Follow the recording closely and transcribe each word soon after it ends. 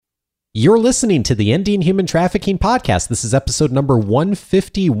You're listening to the Ending Human Trafficking podcast. This is episode number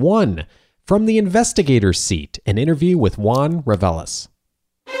 151 from the Investigator's Seat, an interview with Juan Reveles.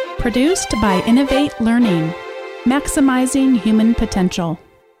 Produced by Innovate Learning, maximizing human potential.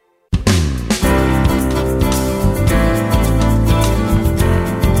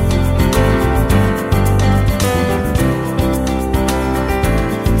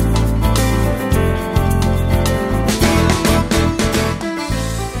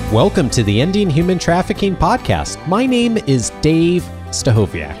 Welcome to the Ending Human Trafficking podcast. My name is Dave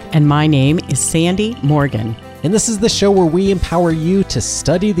Stachowiak. And my name is Sandy Morgan. And this is the show where we empower you to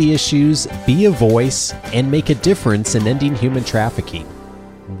study the issues, be a voice, and make a difference in ending human trafficking.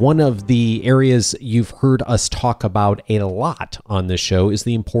 One of the areas you've heard us talk about a lot on this show is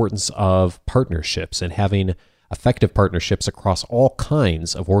the importance of partnerships and having effective partnerships across all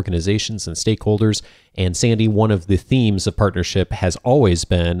kinds of organizations and stakeholders. And Sandy, one of the themes of partnership has always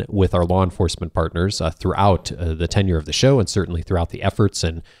been with our law enforcement partners throughout the tenure of the show and certainly throughout the efforts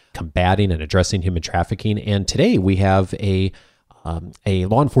in combating and addressing human trafficking. And today we have a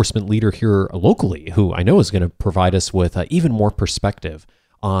law enforcement leader here locally who I know is going to provide us with even more perspective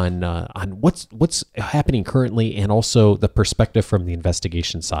on what's happening currently and also the perspective from the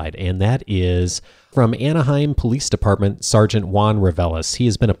investigation side. And that is from Anaheim Police Department, Sergeant Juan Reveles. He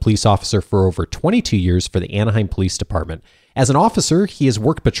has been a police officer for over 22 years for the Anaheim Police Department. As an officer, he has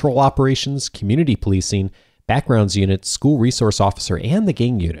worked patrol operations, community policing, backgrounds unit, school resource officer, and the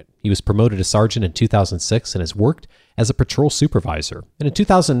gang unit. He was promoted to sergeant in 2006 and has worked as a patrol supervisor. And in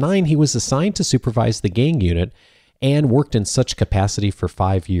 2009, he was assigned to supervise the gang unit and worked in such capacity for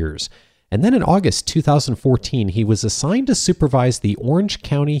 5 years. And then in August 2014, he was assigned to supervise the Orange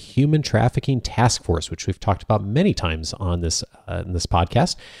County Human Trafficking Task Force, which we've talked about many times on this in this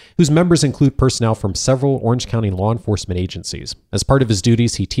podcast, whose members include personnel from several Orange County law enforcement agencies. As part of his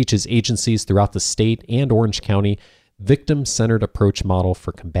duties, he teaches agencies throughout the state and Orange County victim-centered approach model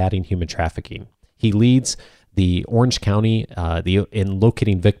for combating human trafficking. He leads the Orange County in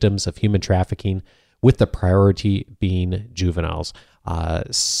locating victims of human trafficking, with the priority being juveniles.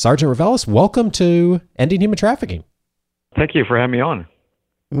 Sergeant Reveles, welcome to Ending Human Trafficking. Thank you for having me on.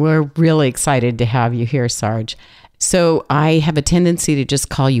 We're really excited to have you here, Sarge. So I have a tendency to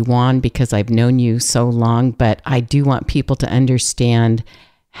just call you Juan because I've known you so long, but I do want people to understand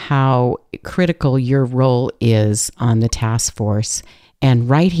how critical your role is on the task force and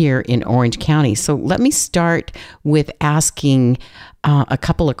right here in Orange County. So let me start with asking a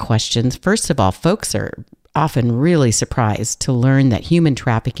couple of questions. First of all, folks are often really surprised to learn that human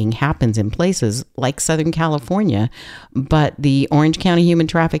trafficking happens in places like Southern California, but the Orange County Human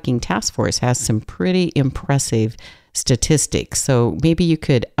Trafficking Task Force has some pretty impressive statistics. So maybe you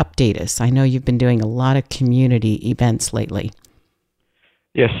could update us. I know you've been doing a lot of community events lately.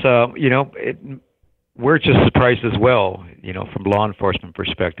 Yes, we're just surprised as well, from law enforcement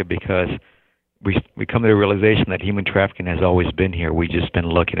perspective, because we come to the realization that human trafficking has always been here. We've just been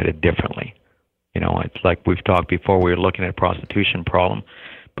looking at it differently. It's like we've talked before, we were looking at a prostitution problem,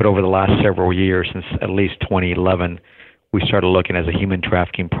 but over the last several years, since at least 2011, we started looking at it as a human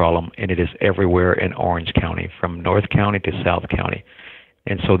trafficking problem, and it is everywhere in Orange County, from North County to South County.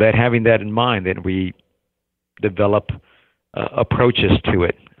 And so having that in mind, then we develop approaches to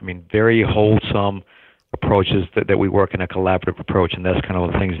it. Very wholesome approaches that we work in a collaborative approach, and that's kind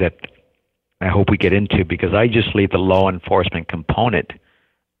of the things that I hope we get into, because I just lead the law enforcement component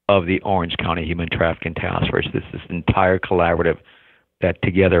of the Orange County Human Trafficking Task Force. This is an entire collaborative that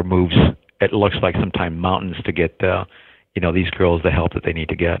together moves, it looks like sometimes mountains to get these girls the help that they need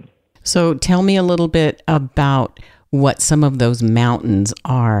to get. So tell me a little bit about what some of those mountains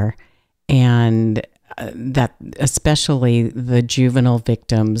are, and that especially the juvenile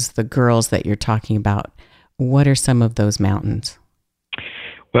victims, the girls that you're talking about. What are some of those mountains?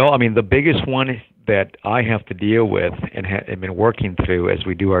 Well, the biggest one that I have to deal with and have been working through as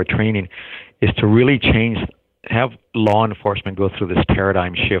we do our training is to really have law enforcement go through this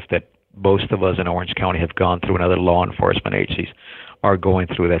paradigm shift that most of us in Orange County have gone through and other law enforcement agencies are going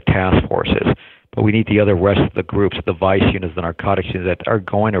through, that task forces. But we need the rest of the groups, the vice units, the narcotics units that are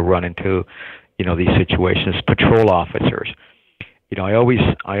going to run into these situations, patrol officers. I always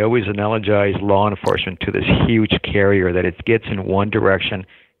analogize law enforcement to this huge carrier that it gets in one direction,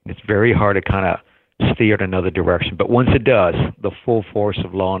 and it's very hard to kind of steer in another direction. But once it does, the full force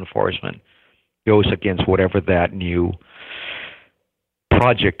of law enforcement goes against whatever that new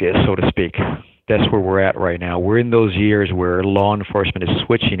project is, so to speak. That's where we're at right now. We're in those years where law enforcement is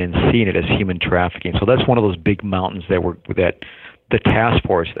switching and seeing it as human trafficking. So that's one of those big mountains that the task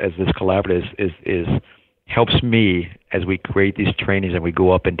force, as this collaborative, is helps me as we create these trainings and we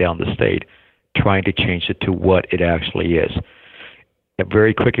go up and down the state, trying to change it to what it actually is. A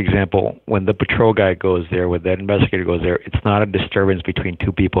very quick example, when the patrol guy goes there, when that investigator goes there, it's not a disturbance between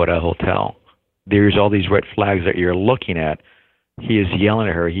two people at a hotel. There's all these red flags that you're looking at. He is yelling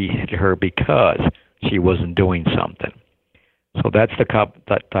at her. He hit her because she wasn't doing something. So that's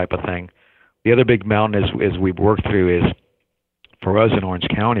that type of thing. The other big mountain is we've worked through is, for us in Orange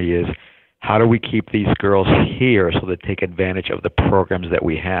County, is how do we keep these girls here so they take advantage of the programs that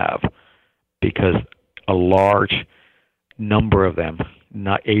we have? Because a large number of them,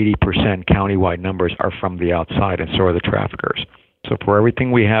 not 80% countywide numbers, are from the outside, and so are the traffickers. So for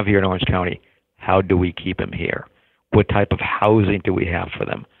everything we have here in Orange County, how do we keep them here? What type of housing do we have for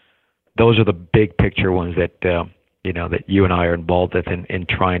them? Those are the big picture ones that that you and I are involved with in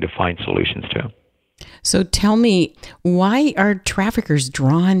trying to find solutions to. So tell me, why are traffickers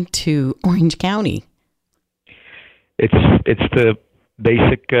drawn to Orange County? It's the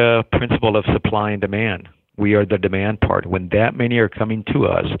basic principle of supply and demand. We are the demand part. When that many are coming to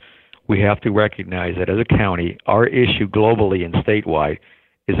us, we have to recognize that as a county, our issue globally and statewide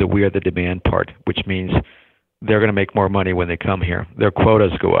is that we are the demand part, which means they're going to make more money when they come here. Their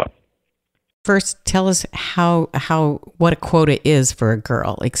quotas go up. First, tell us what a quota is for a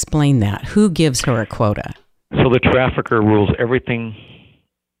girl. Explain that. Who gives her a quota? So the trafficker rules everything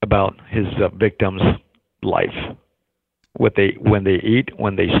about his victim's life. When they eat,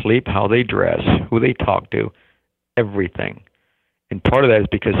 when they sleep, how they dress, who they talk to, everything. And part of that is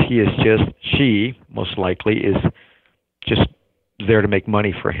because she most likely is just there to make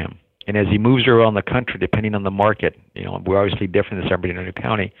money for him. And as he moves around the country, depending on the market, we're obviously different than everybody in a new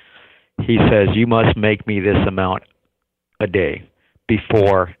county. He says, you must make me this amount a day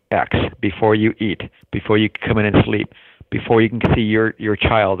before X, before you eat, before you come in and sleep, before you can see your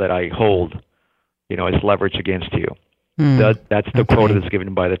child that I hold, as leverage against you. That's the quota that's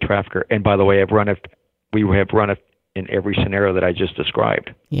given by the trafficker. And by the way, we have run it in every scenario that I just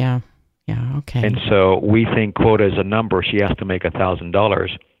described. Yeah, okay. And so we think quota is a number. She has to make $1,000.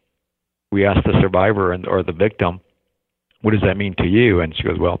 We ask the survivor or the victim, what does that mean to you? And she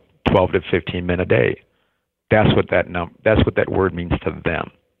goes, well, 12 to 15 men a day. That's what that word means to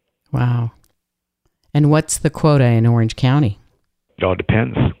them. Wow. And what's the quota in Orange County? It all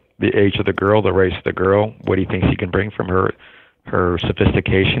depends. The age of the girl, the race of the girl, what he thinks he can bring from her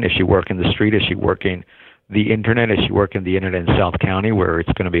sophistication. Is she working the street? Is she working the internet? Is she working the internet in South County where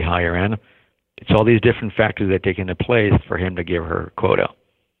it's going to be higher end? It's all these different factors that take into place for him to give her quota.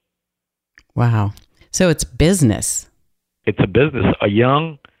 Wow. So it's business. It's a business.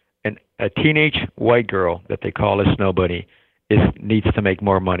 A teenage white girl that they call a nobody needs to make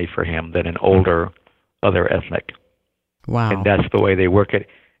more money for him than an older other ethnic. Wow. And that's the way they work it.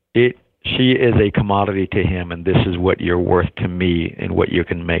 She is a commodity to him, and this is what you're worth to me and what you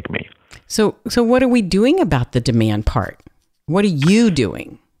can make me. So what are we doing about the demand part? What are you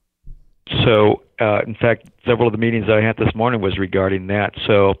doing? So, in fact, several of the meetings I had this morning was regarding that.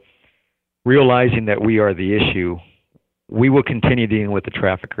 So, realizing that we are the issue, we will continue dealing with the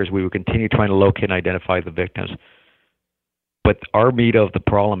traffickers. We will continue trying to locate and identify the victims. But our meat of the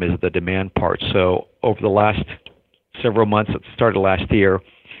problem is the demand part. So over the last several months, it started last year,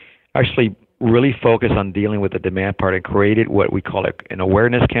 actually really focused on dealing with the demand part and created what we call an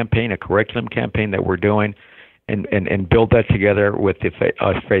awareness campaign, a curriculum campaign that we're doing, and build that together with the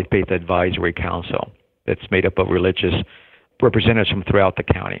Faith-Based Advisory Council that's made up of religious representatives from throughout the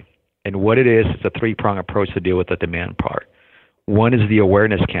county. And what it is, it's a three-pronged approach to deal with the demand part. One is the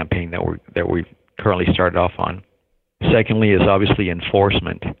awareness campaign that we currently started off on. Secondly is obviously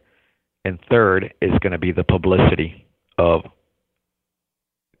enforcement. And third is going to be the publicity of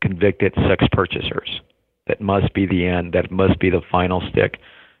convicted sex purchasers. That must be the end. That must be the final stick,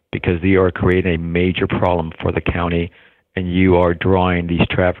 because they are creating a major problem for the county, and you are drawing these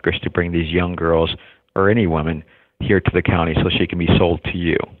traffickers to bring these young girls or any women here to the county so she can be sold to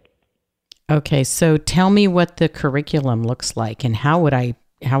you. Okay, so tell me what the curriculum looks like and how would I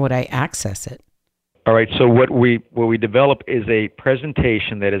access it? All right, so what we develop is a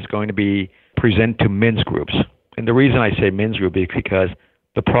presentation that is going to be presented to men's groups. And the reason I say men's group is because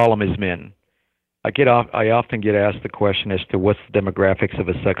the problem is men. I often get asked the question as to what's the demographics of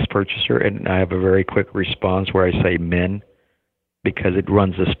a sex purchaser, and I have a very quick response where I say men, because it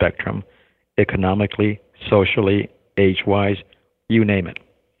runs the spectrum, economically, socially, age-wise, you name it.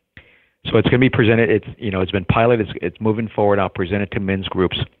 So it's going to be presented. It's been piloted. It's moving forward. I'll present it to men's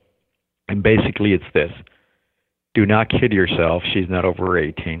groups, and basically it's this: do not kid yourself. She's not over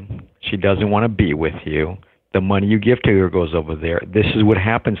 18. She doesn't want to be with you. The money you give to her goes over there. This is what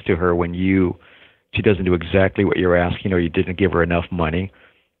happens to her when you she doesn't do exactly what you're asking, or you didn't give her enough money,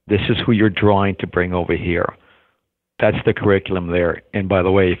 this is who you're drawing to bring over here. That's the curriculum there. And by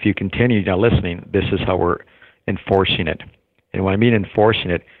the way, if you continue now listening, this is how we're enforcing it. And when I mean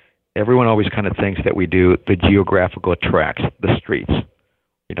enforcing it, everyone always kind of thinks that we do the geographical tracts, the streets.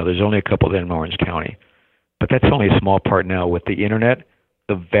 There's only a couple of them in Orange County. But that's only a small part now. With the internet,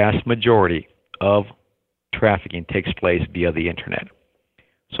 the vast majority of trafficking takes place via the internet.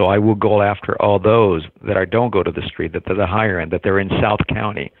 So I will go after all those that don't go to the street, that they're the higher end, that they're in South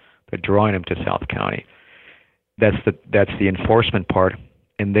County, they're drawing them to South County. That's the enforcement part.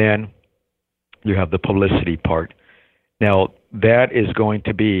 And then you have the publicity part. Now, that is going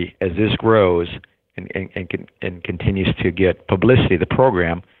to be, as this grows and continues to get publicity, the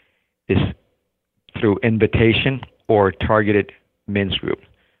program is through invitation or targeted men's group.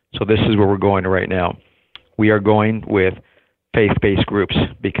 So this is where we're going right now. We are going with faith-based groups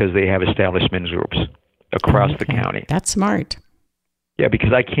because they have established men's groups across the county. That's smart. Yeah,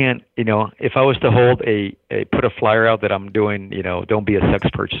 because I can't, if I was to hold put a flyer out that I'm doing, don't be a sex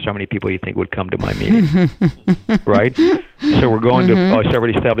purchaser, how many people do you think would come to my meeting? Right? So we're going to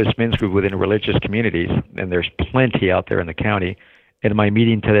already established men's group within religious communities, and there's plenty out there in the county. And my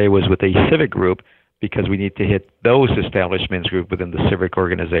meeting today was with a civic group because we need to hit those established men's group within the civic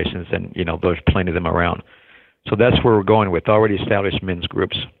organizations, and, there's plenty of them around. So that's where we're going with already established men's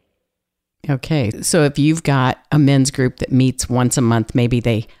groups. Okay. So if you've got a men's group that meets once a month, maybe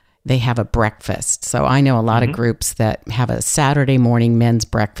they have a breakfast. So I know a lot of groups that have a Saturday morning men's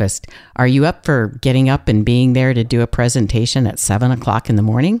breakfast. Are you up for getting up and being there to do a presentation at 7:00 in the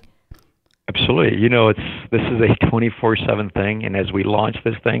morning? Absolutely. This is a 24/7 thing. And as we launch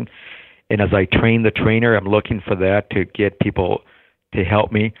this thing, and as I train the trainer, I'm looking for that to get people to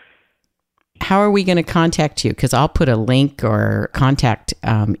help me. How are we going to contact you? Because I'll put a link or contact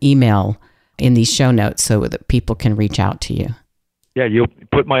email in these show notes so that people can reach out to you. Yeah, you'll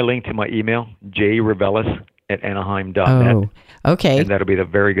put my link to my email, jrevelis@anaheim.net. Oh, okay. And that'll be the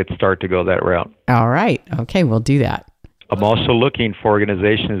very good start to go that route. All right. Okay, we'll do that. I'm also looking for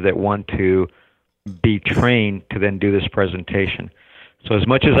organizations that want to be trained to then do this presentation. So as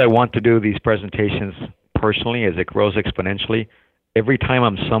much as I want to do these presentations personally, as it grows exponentially, every time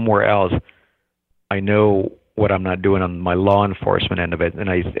I'm somewhere else, I know what I'm not doing on my law enforcement end of it, and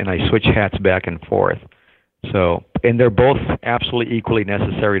I switch hats back and forth. So, and they're both absolutely equally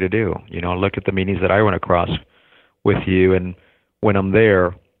necessary to do. Look at the meetings that I run across with you, and when I'm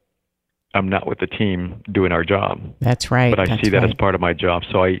there, I'm not with the team doing our job. That's right. But I see that as part of my job.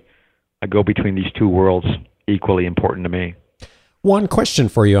 So I go between these two worlds, equally important to me. One question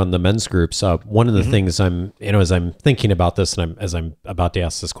for you on the men's groups. One of the things as I'm thinking about this, and as I'm about to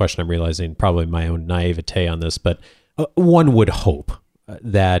ask this question, I'm realizing probably my own naivete on this, but one would hope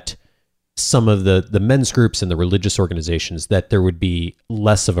that some of the men's groups and the religious organizations, that there would be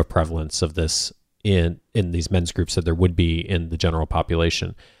less of a prevalence of this in these men's groups than there would be in the general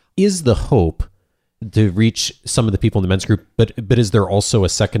population. Is the hope to reach some of the people in the men's group, but is there also a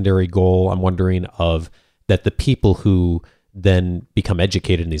secondary goal, I'm wondering, of that the people who then become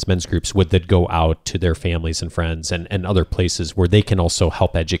educated in these men's groups would then go out to their families and friends and other places where they can also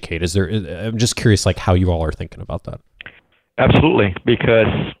help educate? I'm just curious, how you all are thinking about that. Absolutely,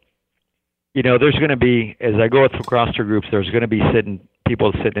 because there's going to be, as I go across the groups, there's going to be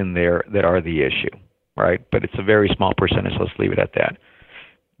people sitting in there that are the issue, right? But it's a very small percentage. Let's leave it at that.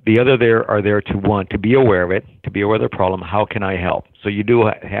 The other are there to want to be aware of it, to be aware of the problem. How can I help? So you do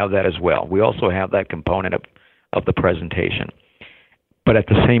have that as well. We also have that component of the presentation. But at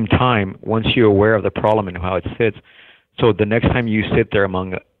the same time, once you're aware of the problem and how it sits, so the next time you sit there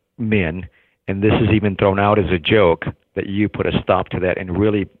among men, and this is even thrown out as a joke, that you put a stop to that, and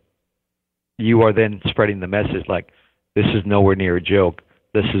really you are then spreading the message like, this is nowhere near a joke,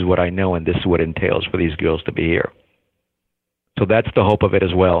 this is what I know, and this is what it entails for these girls to be here. So that's the hope of it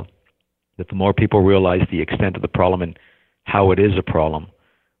as well, that the more people realize the extent of the problem and how it is a problem,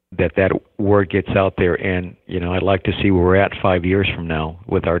 that word gets out there. And, I'd like to see where we're at 5 years from now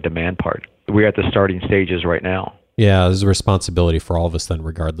with our demand part. We're at the starting stages right now. Yeah, there's a responsibility for all of us then,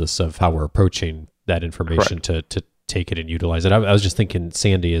 regardless of how we're approaching that information, to take it and utilize it. I was just thinking,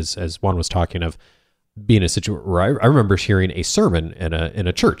 Sandy, as Juan was talking, of being in a situation where I remember hearing a sermon in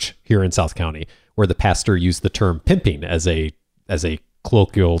a church here in South County where the pastor used the term pimping as a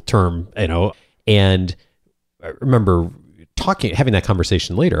colloquial term, and I remember having that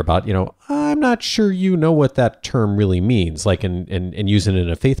conversation later about, I'm not sure what that term really means, and using it in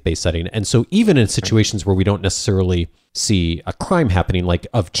a faith-based setting. And so even in situations where we don't necessarily see a crime happening,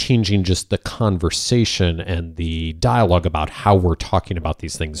 of changing just the conversation and the dialogue about how we're talking about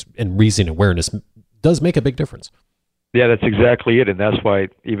these things and raising awareness does make a big difference. Yeah, that's exactly it. And that's why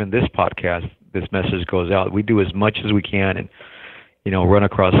even this podcast, this message goes out. We do as much as we can and, run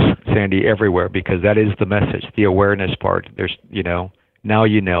across Sandy everywhere, because that is the message, the awareness part. There's, now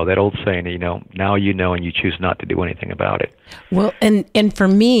that old saying, now and you choose not to do anything about it. Well, and for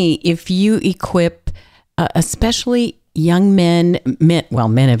me, if you equip, especially young men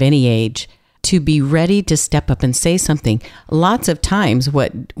of any age, to be ready to step up and say something. Lots of times,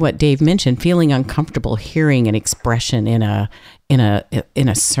 what Dave mentioned, feeling uncomfortable hearing an expression in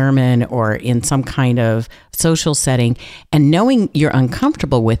a sermon or in some kind of social setting, and knowing you're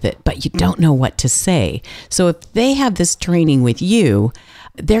uncomfortable with it, but you don't know what to say. So if they have this training with you,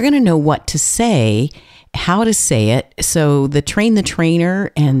 they're going to know what to say, how to say it. So the train the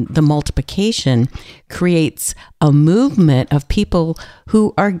trainer and the multiplication creates a movement of people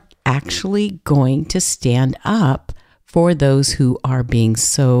who are actually going to stand up for those who are being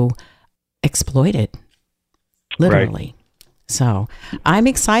so exploited, literally. Right. So I'm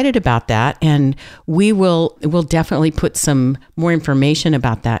excited about that, and we'll definitely put some more information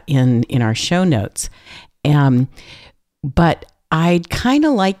about that in our show notes. But I'd kind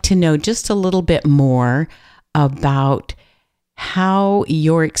of like to know just a little bit more about how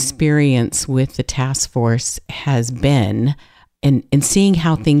your experience with the task force has been, and seeing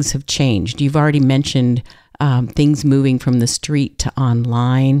how things have changed. You've already mentioned things moving from the street to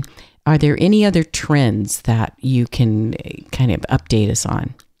online. Are there any other trends that you can kind of update us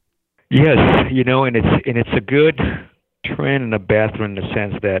on? Yes, and it's a good trend and a bad trend in the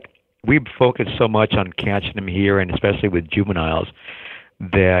sense that we've focused so much on catching them here, and especially with juveniles,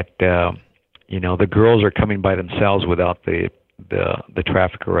 that the girls are coming by themselves without the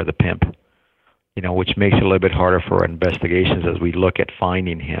trafficker or the pimp. Which makes it a little bit harder for our investigations as we look at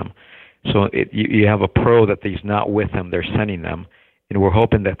finding him. So you have a pro that he's not with them, they're sending them, and we're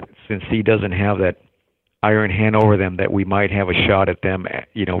hoping that since he doesn't have that iron hand over them, that we might have a shot at them,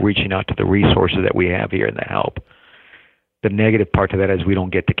 reaching out to the resources that we have here and the help. The negative part to that is we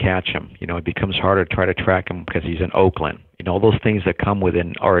don't get to catch him. It becomes harder to try to track him because he's in Oakland. All those things that come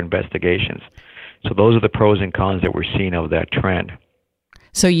within our investigations. So those are the pros and cons that we're seeing of that trend.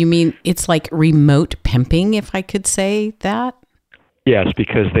 So you mean it's like remote pimping, if I could say that? Yes,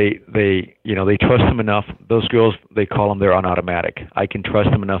 because they trust them enough. Those girls, they call them, they're on automatic. I can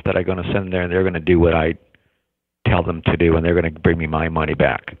trust them enough that I'm going to send them there and they're going to do what I tell them to do, and they're going to bring me my money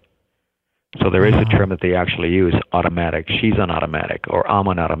back. So there is a term that they actually use, automatic. She's on automatic, or I'm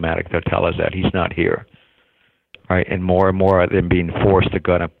on automatic. They'll tell us that he's not here. Right? And more of them being forced to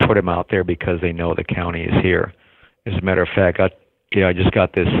go and put him out there because they know the county is here. As a matter of fact, I just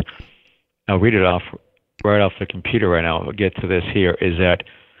got this. I'll read it off right off the computer right now. We'll get to this here. Is that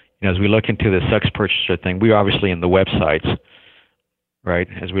as we look into the sex purchaser thing, we're obviously in the websites, right?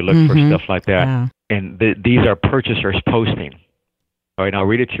 As we look for stuff like that, and these are purchasers posting. All right, I'll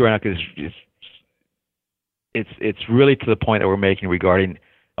read it to you right now because it's really to the point that we're making regarding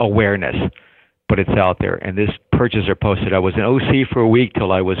awareness, but it's out there. And this purchaser posted, "I was in OC for a week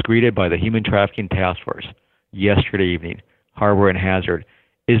till I was greeted by the Human Trafficking Task Force yesterday evening. Harbor and Hazard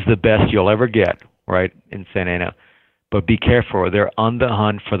is the best you'll ever get, right, in Santa Ana. But be careful, they're on the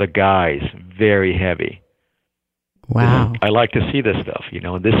hunt for the guys, very heavy." Wow. I like to see this stuff,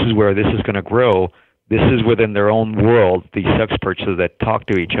 and this is where this is going to grow. This is within their own world, these sex purchasers that talk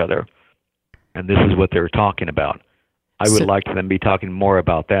to each other, and this is what they're talking about. I would like them to be talking more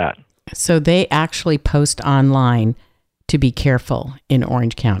about that. So they actually post online to be careful in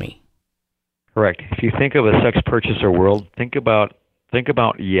Orange County. Correct. If you think of a sex purchaser world, think about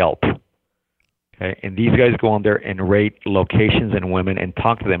Yelp. Okay, and these guys go on there and rate locations and women and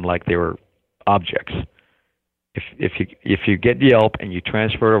talk to them like they were objects. If you get Yelp and you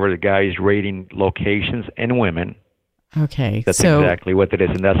transfer it over to guys rating locations and women, okay, that's exactly what it is,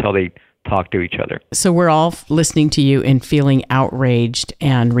 and that's how they talk to each other. So we're all listening to you and feeling outraged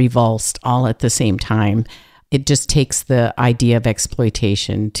and revulsed all at the same time. It just takes the idea of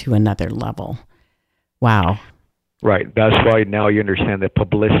exploitation to another level. Wow. Right. That's why now you understand that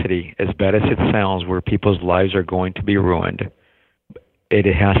publicity, as bad as it sounds, where people's lives are going to be ruined,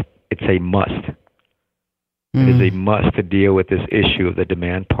 it's a must. It is a must to deal with this issue of the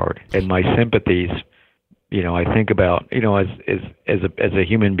demand part. And my sympathies, I think about, as a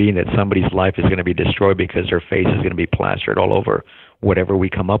human being, that somebody's life is going to be destroyed because their face is going to be plastered all over whatever we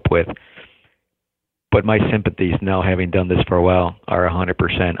come up with. But my sympathies now, having done this for a while, are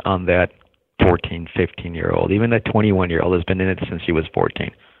 100% on that 14, 15-year-old. Even that 21-year-old has been in it since he was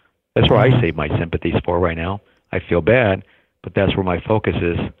 14. That's where I save my sympathies for right now. I feel bad, but that's where my focus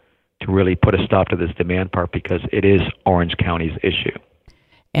is, to really put a stop to this demand part, because it is Orange County's issue.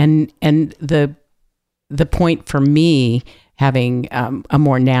 And the the point for me, having a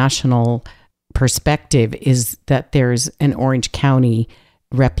more national perspective, is that there's an Orange County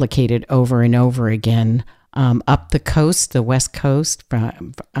replicated over and over again up the coast, the West Coast,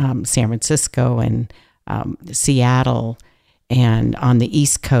 from San Francisco and Seattle, and on the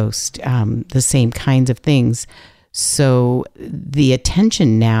East Coast, the same kinds of things. So the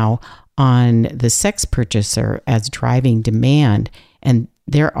attention now on the sex purchaser as driving demand, and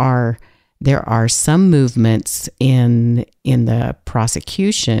there are some movements in the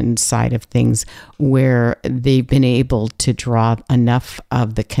prosecution side of things where they've been able to draw enough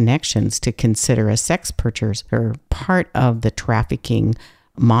of the connections to consider a sex purchaser part of the trafficking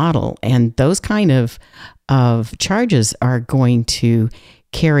model, and those kind of charges are going to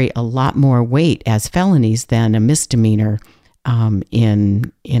carry a lot more weight as felonies than a misdemeanor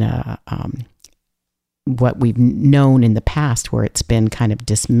in a what we've known in the past, where it's been kind of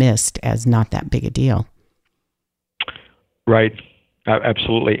dismissed as not that big a deal. Right,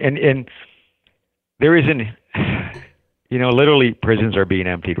 absolutely, and there isn't, literally prisons are being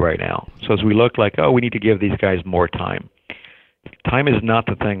emptied right now. So as we look like, we need to give these guys more time. Time is not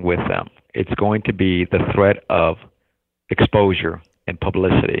the thing with them. It's going to be the threat of exposure and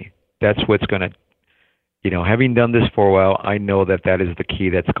publicity. That's what's going to, having done this for a while, I know that is the key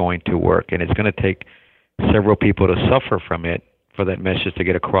that's going to work. And it's going to take several people to suffer from it for that message to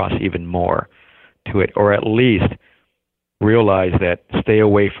get across even more to it, or at least realize that stay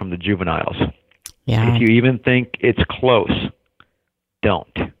away from the juveniles. Yeah. If you even think it's close,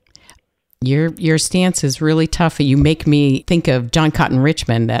 don't. Your stance is really tough. You make me think of John Cotton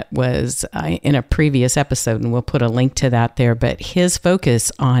Richmond, that was in a previous episode, and we'll put a link to that there. But his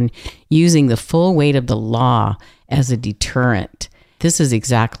focus on using the full weight of the law as a deterrent, this is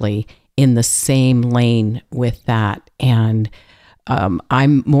exactly in the same lane with that. And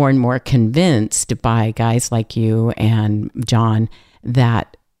I'm more and more convinced by guys like you and John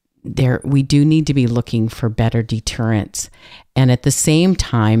that we do need to be looking for better deterrents. And at the same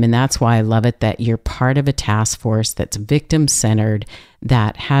time, and that's why I love it, that you're part of a task force that's victim-centered,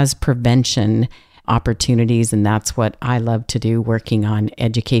 that has prevention opportunities, and that's what I love to do, working on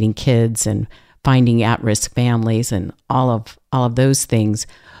educating kids and finding at-risk families and all of those things.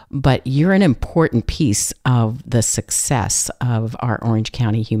 But you're an important piece of the success of our Orange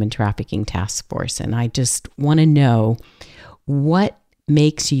County Human Trafficking Task Force. And I just want to know, what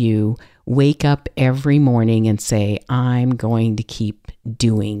makes you wake up every morning and say, I'm going to keep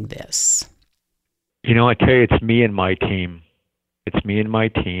doing this? I tell you, it's me and my team. It's me and my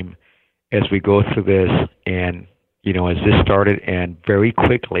team as we go through this. And, as this started, and very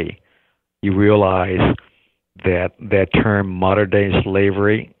quickly you realize that term modern-day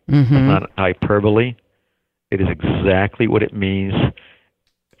slavery is not hyperbole. It is exactly what it means,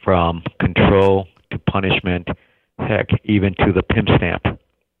 from control to punishment, heck, even to the pimp stamp.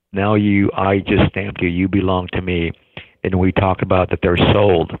 Now I just stamped you, you belong to me. And we talk about that they're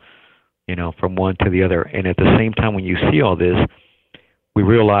sold, from one to the other. And at the same time, when you see all this, we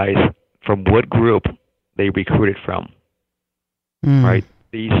realize from what group they recruited from, right?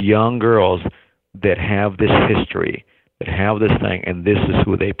 These young girls that have this history, that have this thing, and this is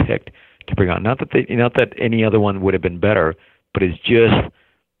who they picked to bring on. Not that any other one would have been better, but it's just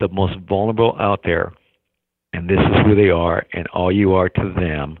the most vulnerable out there. And this is who they are, and all you are to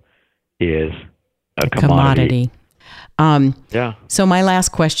them is a commodity. Yeah. So my last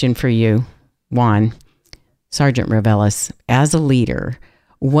question for you, Juan, Sergeant Reveles, as a leader,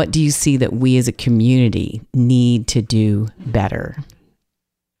 what do you see that we as a community need to do better?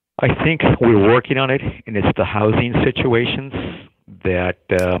 I think we're working on it, and it's the housing situations that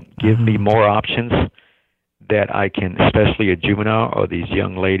give me more options that I can, especially a juvenile or these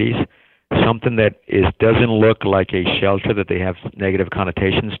young ladies, something that doesn't look like a shelter, that they have negative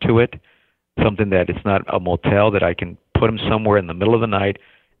connotations to it, something that it's not a motel, that I can put them somewhere in the middle of the night,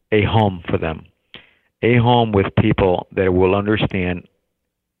 a home for them, a home with people that will understand,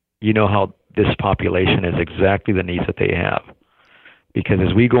 how this population is exactly the needs that they have. Because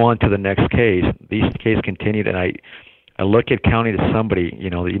as we go on to the next case, these cases continued, and I look at county to somebody,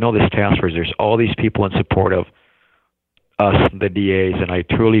 this task force, there's all these people in support of us, the DAs, and I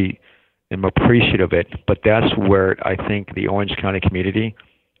truly am appreciative of it. But that's where I think the Orange County community,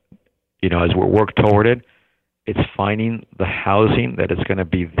 as we work toward it, it's finding the housing that is going to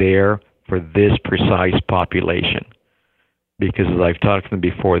be there for this precise population. Because as I've talked to them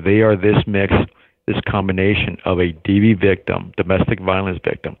before, they are this mix, this combination of a DV victim, domestic violence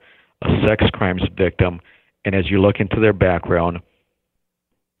victim, a sex crimes victim, and as you look into their background,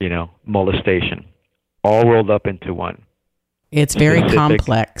 molestation, all rolled up into one. It's very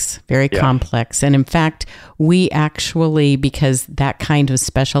complex, complex. And in fact, we actually, because that kind of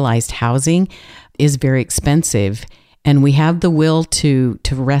specialized housing is very expensive, and we have the will to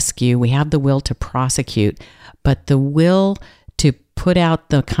rescue, we have the will to prosecute, but the will to put out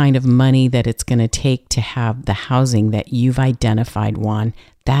the kind of money that it's going to take to have the housing that you've identified, Juan,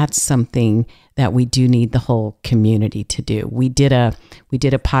 that's something that we do need the whole community to do. We did a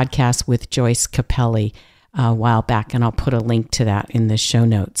podcast with Joyce Capelli a while back, and I'll put a link to that in the show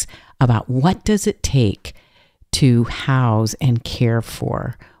notes, about what does it take to house and care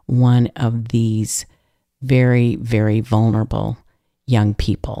for one of these very, very vulnerable young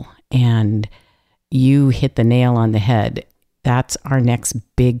people. And you hit the nail on the head. That's our next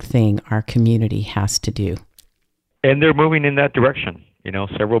big thing our community has to do. And they're moving in that direction.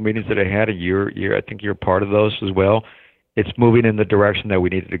 Several meetings that I had, I think you're part of those as well. It's moving in the direction that we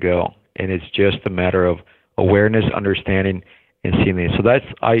needed to go. And it's just a matter of awareness, understanding, and seeing these. So that's,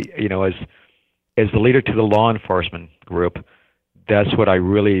 as the leader to the law enforcement group, that's what I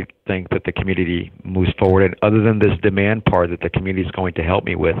really think that the community moves forward. And other than this demand part that the community is going to help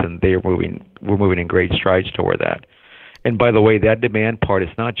me with, and we're moving in great strides toward that. And by the way, that demand part is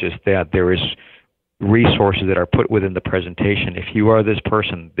not just that. There is resources that are put within the presentation. If you are this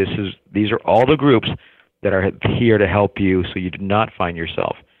person, these are all the groups that are here to help you, so you do not find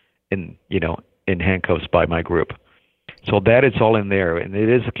yourself in handcuffs by my group. So that it's all in there, and it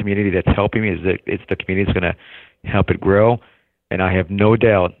is a community that's helping me. It's the community that's going to help it grow, and I have no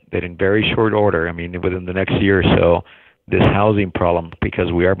doubt that in very short order, within the next year or so, this housing problem,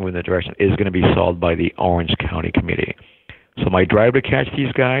 because we are moving in the direction, is going to be solved by the Orange County community. So my drive to catch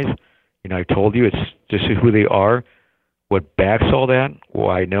these guys, I told you, it's just who they are. What backs all that,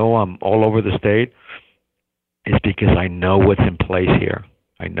 I know I'm all over the state, is because I know what's in place here.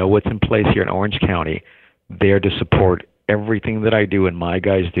 I know what's in place here in Orange County, there to support everything that I do and my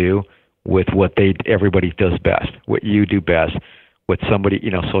guys do with what everybody does best, what you do best, what somebody,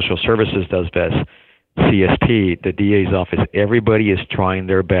 social services does best, CSP, the DA's office, everybody is trying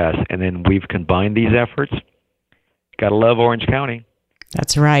their best. And then we've combined these efforts. Got to love Orange County.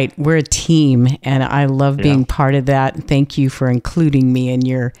 That's right. We're a team, and I love being part of that. Thank you for including me in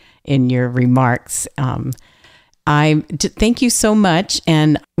your remarks. Thank you so much,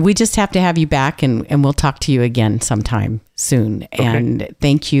 and we just have to have you back, and we'll talk to you again sometime soon. Okay. And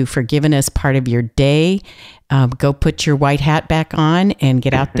thank you for giving us part of your day. Go put your white hat back on and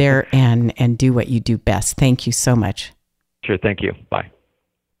get out there and do what you do best. Thank you so much. Sure. Thank you. Bye.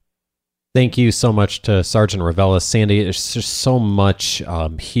 Thank you so much to Sergeant Ravella. Sandy, there's just so much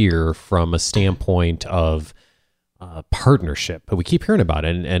here from a standpoint of partnership, but we keep hearing about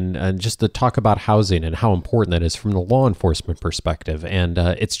it, and just the talk about housing and how important that is from the law enforcement perspective. And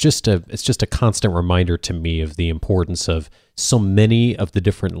it's just a constant reminder to me of the importance of so many of the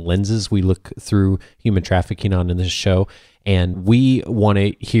different lenses we look through human trafficking on in this show. And we want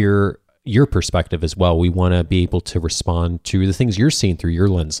to hear your perspective as well. We want to be able to respond to the things you're seeing through your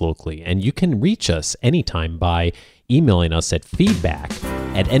lens locally. And you can reach us anytime by emailing us at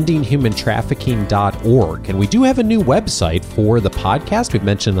feedback@endinghumantrafficking.org. And we do have a new website for the podcast. We've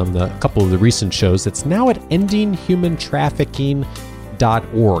mentioned on a couple of the recent shows. It's now at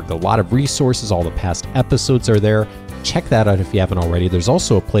endinghumantrafficking.org. A lot of resources, all the past episodes are there. Check that out if you haven't already. There's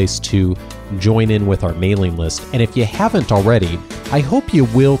also a place to join in with our mailing list. And if you haven't already, I hope you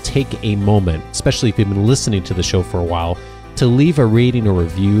will take a moment, especially if you've been listening to the show for a while, to leave a rating or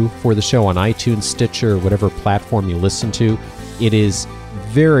review for the show on iTunes, Stitcher, or whatever platform you listen to. It is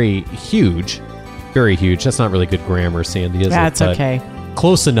very huge. Very huge. That's not really good grammar, Sandy, is it? That's okay.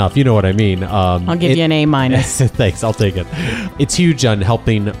 Close enough. You know what I mean. I'll give you an A-. Thanks. I'll take it. It's huge on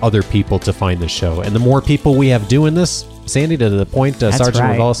helping other people to find the show. And the more people we have doing this, Sandy, to the point Sergeant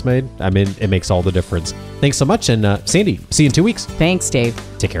Ravella made, it makes all the difference. Thanks so much. And Sandy, see you in 2 weeks. Thanks, Dave.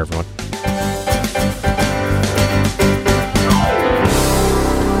 Take care, everyone.